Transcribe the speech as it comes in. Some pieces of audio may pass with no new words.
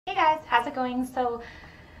Hey guys, how's it going? So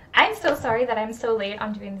I'm so sorry that I'm so late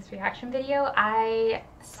on doing this reaction video. I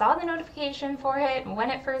saw the notification for it when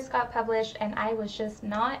it first got published and I was just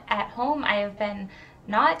not at home. I have been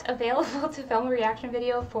not available to film a reaction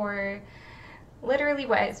video for literally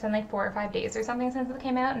it's been like 4 or 5 days or something since it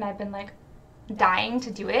came out, and I've been like dying to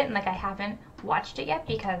do it, and like I haven't watched it yet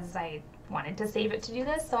because I wanted to save it to do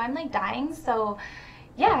this, so I'm like dying. So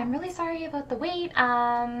yeah, I'm really sorry about the wait.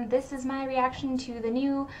 This is my reaction to the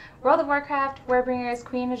new World of Warcraft Warbringers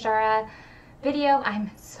Queen Azshara video.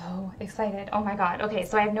 I'm so excited. Oh my god. Okay,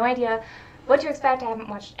 so I have no idea what to expect. I haven't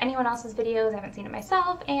watched anyone else's videos. I haven't seen it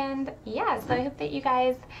myself. And yeah, so I hope that you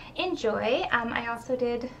guys enjoy. I also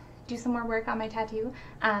did do some more work on my tattoo,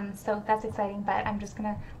 so that's exciting, but I'm just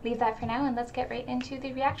gonna leave that for now and let's get right into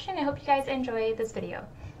the reaction. I hope you guys enjoy this video.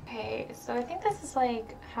 Okay, so I think this is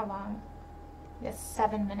like, how long? Yes,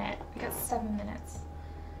 7 minutes. We got 7 minutes.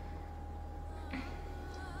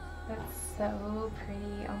 That's so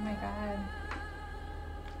pretty. Oh my god.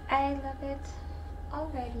 I love it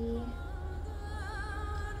already.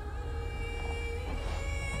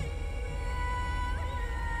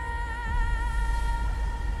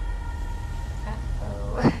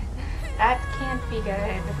 Uh-oh. That can't be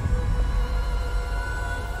good.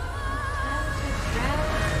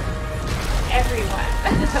 Everyone.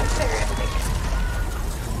 Terrific.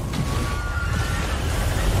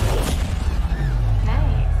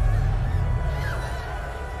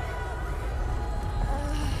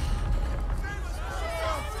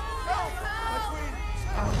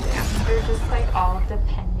 They're just like all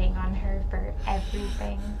depending on her for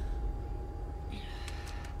everything.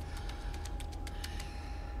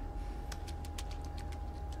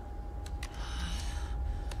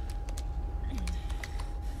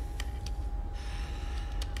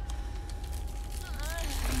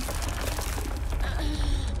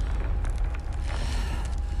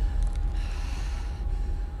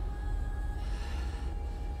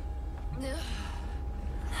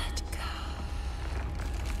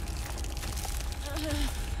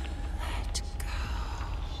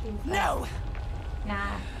 No!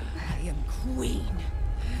 Nah. I am queen.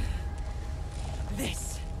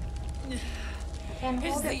 This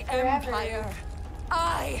is the empire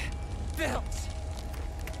I built.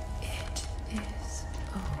 It is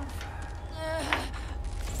over.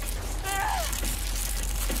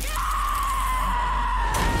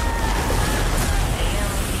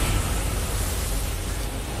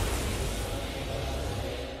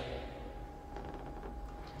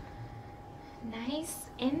 Nice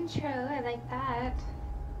intro, I like that.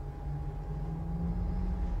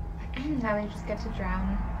 Now we just get to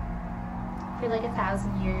drown for like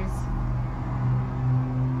 1,000 years.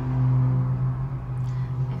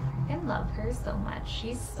 I freaking love her so much.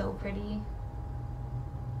 She's so pretty.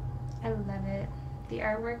 I love it. The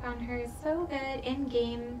artwork on her is so good in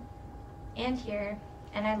game and here,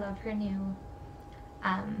 and I love her new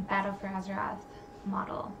Battle for Azeroth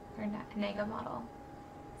model, or Naga model.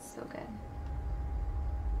 So good.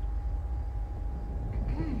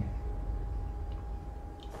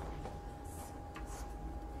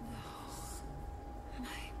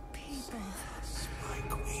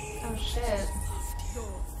 Oh shit.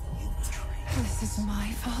 This is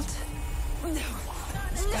my fault. No.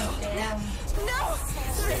 No. Damn. No.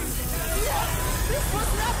 This was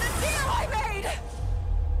not the deal I made.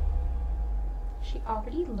 She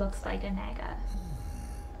already looks like a Naga.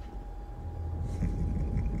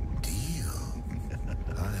 Deal.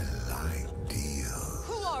 I like deal.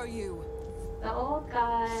 Who are you? The old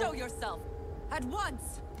guy. Show yourself at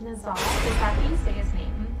once. Nazar, is that how you say his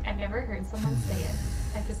name? I've never heard someone say it.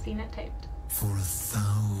 I've just seen it typed. For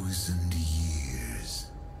 1,000 years,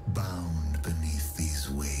 bound beneath these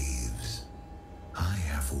waves, I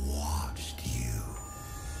have watched you.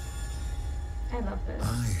 I love this.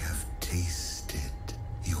 I have tasted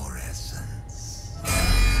your essence.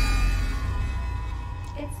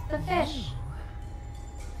 It's the fish.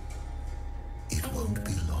 It won't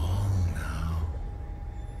be long now.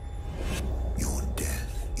 Your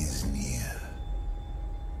death is near.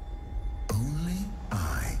 Only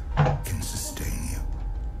I can sustain you.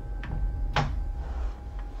 I'm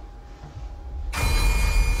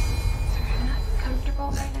not comfortable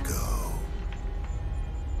right Let now. go.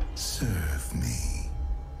 Serve me.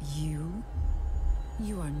 You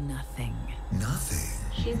are nothing. Nothing.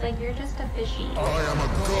 She's like, you're just a fishy. I am a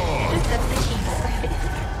You're god. just a fishy boy.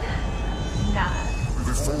 Nah.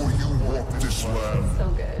 Before you walked this land, So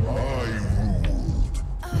good. I ruled.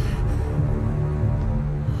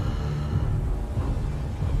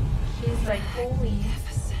 She's like, holy,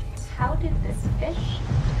 how did this fish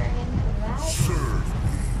turn into that? Serve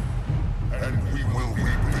me, and we will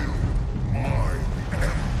rebuild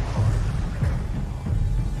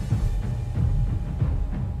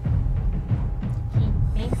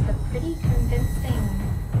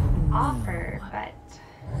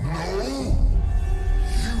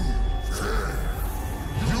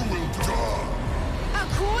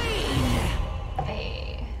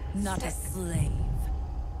not a slave.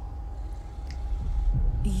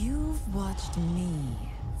 You've watched me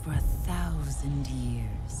for 1,000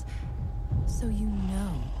 years, so you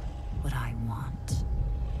know what I want.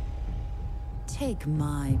 Take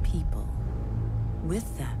my people.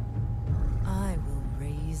 With them, I will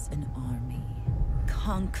raise an army,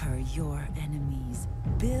 conquer your enemies,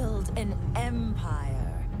 build an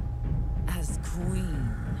empire as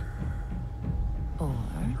queen. Or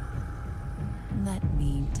let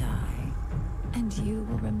me die, and you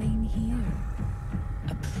will remain here,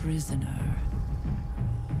 a prisoner,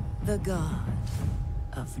 the god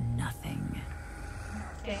of nothing.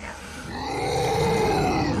 Damn.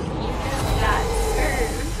 You just got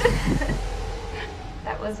served.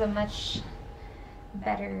 That was a much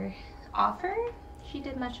better offer. She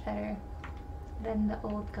did much better than the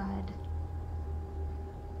old god.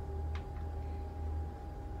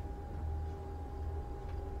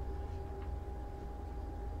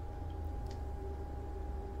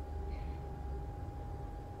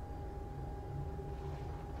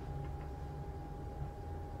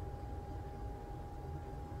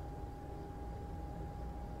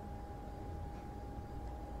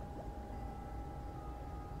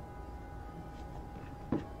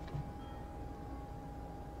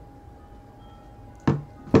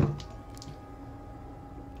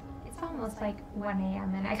 Almost like 1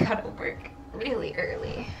 a.m. and I gotta work really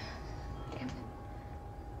early. Damn it.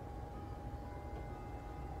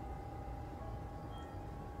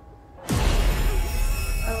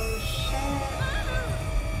 Oh shit.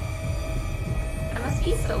 That must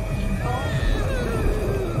be so painful.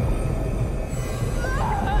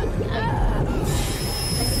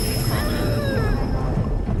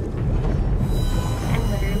 I'm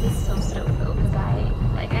literally so stoked though, because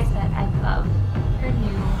like I said, I love her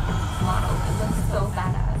new model. It looks so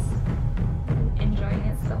badass. I'm enjoying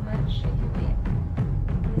it so much. I can't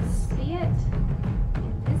wait to see it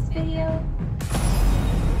in this video.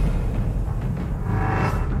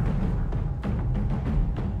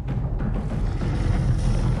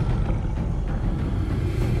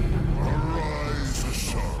 Arise,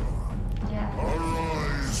 Azshara. Yeah.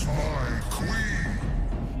 Arise, my queen.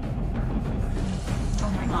 Oh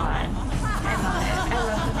my god. I love it. I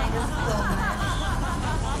love the manga so much.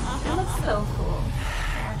 It looks so cool.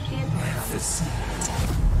 I actually adore them.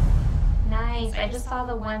 Nice. I just saw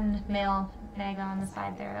the one male mega on the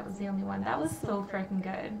side there. That was the only one. That was so freaking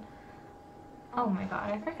good. Oh my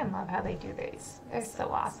god. I freaking love how they do these. They're so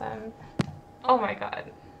awesome. Oh my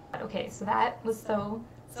god. Okay, so that was so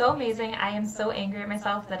amazing. I am so angry at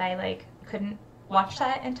myself that I like couldn't watch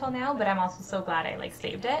that until now, but I'm also so glad I like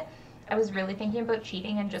saved it. I was really thinking about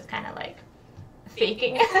cheating and just kind of like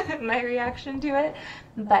faking my reaction to it,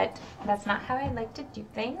 but that's not how I like to do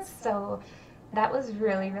things. So that was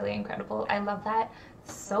really incredible. I love that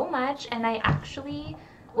so much, and I actually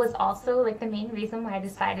was also like the main reason why I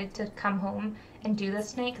decided to come home and do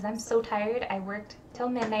this tonight, because I'm so tired. I worked till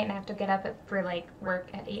midnight and I have to get up for like work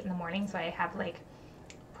at 8 in the morning, so I have like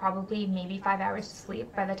probably maybe 5 hours to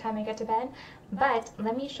sleep by the time I get to bed. But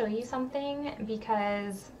let me show you something,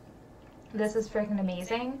 because this is freaking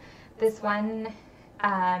amazing. This one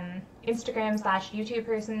Instagram / YouTube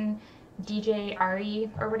person, DJ Ari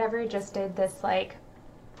or whatever, just did this like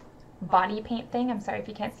body paint thing. I'm sorry if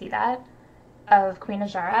you can't see that, of Queen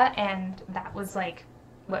Azshara, and that was like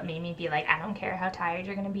what made me be like, I don't care how tired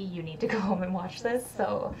you're gonna be, you need to go home and watch this.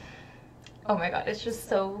 So oh my god, it's just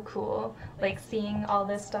so cool, like seeing all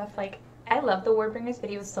this stuff. Like I love the Warbringers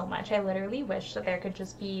videos so much. I literally wish that there could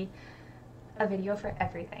just be a video for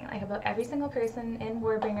everything, like about every single person in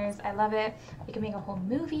Warbringers. I love it. We can make a whole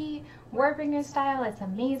movie Warbringers style. It's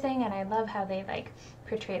amazing, and I love how they like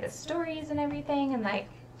portray the stories and everything. And like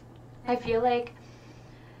I feel like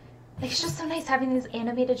it's just so nice having these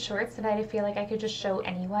animated shorts that I feel like I could just show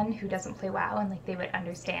anyone who doesn't play WoW, and like they would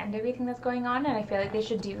understand everything that's going on. And I feel like they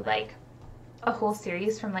should do like a whole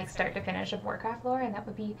series from like start to finish of Warcraft lore, and that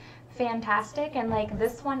would be fantastic. And like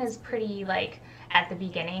this one is pretty like at the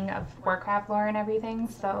beginning of Warcraft lore and everything.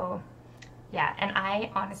 So yeah, and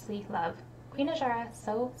I honestly love Queen Azshara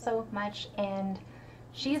so much, and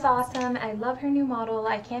she's awesome. I love her new model.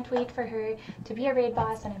 I can't wait for her to be a raid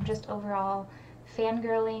boss, and I'm just overall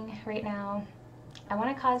fangirling right now. I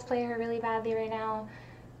want to cosplay her really badly right now.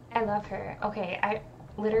 I love her. Okay, I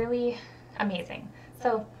literally amazing.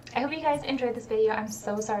 So I hope you guys enjoyed this video. I'm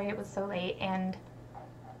so sorry it was so late, and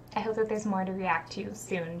I hope that there's more to react to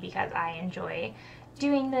soon, because I enjoy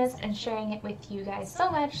doing this and sharing it with you guys so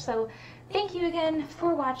much. So thank you again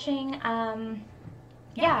for watching.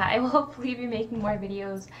 Yeah, I will hopefully be making more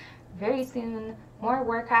videos very soon, more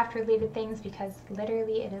Warcraft related things, because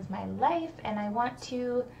literally it is my life, and I want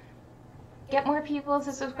to get more people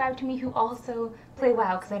to subscribe to me who also play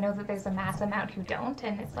WoW, because I know that there's a mass amount who don't,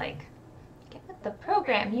 and it's like, get with the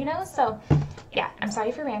program, you know? So yeah, I'm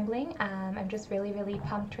sorry for rambling. I'm just really, really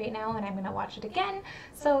pumped right now, and I'm gonna watch it again.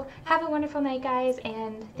 So have a wonderful night, guys,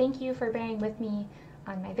 and thank you for bearing with me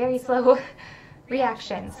on my very slow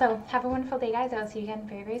reaction. So have a wonderful day, guys. I will see you again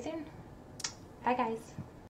very, very soon. Bye, guys.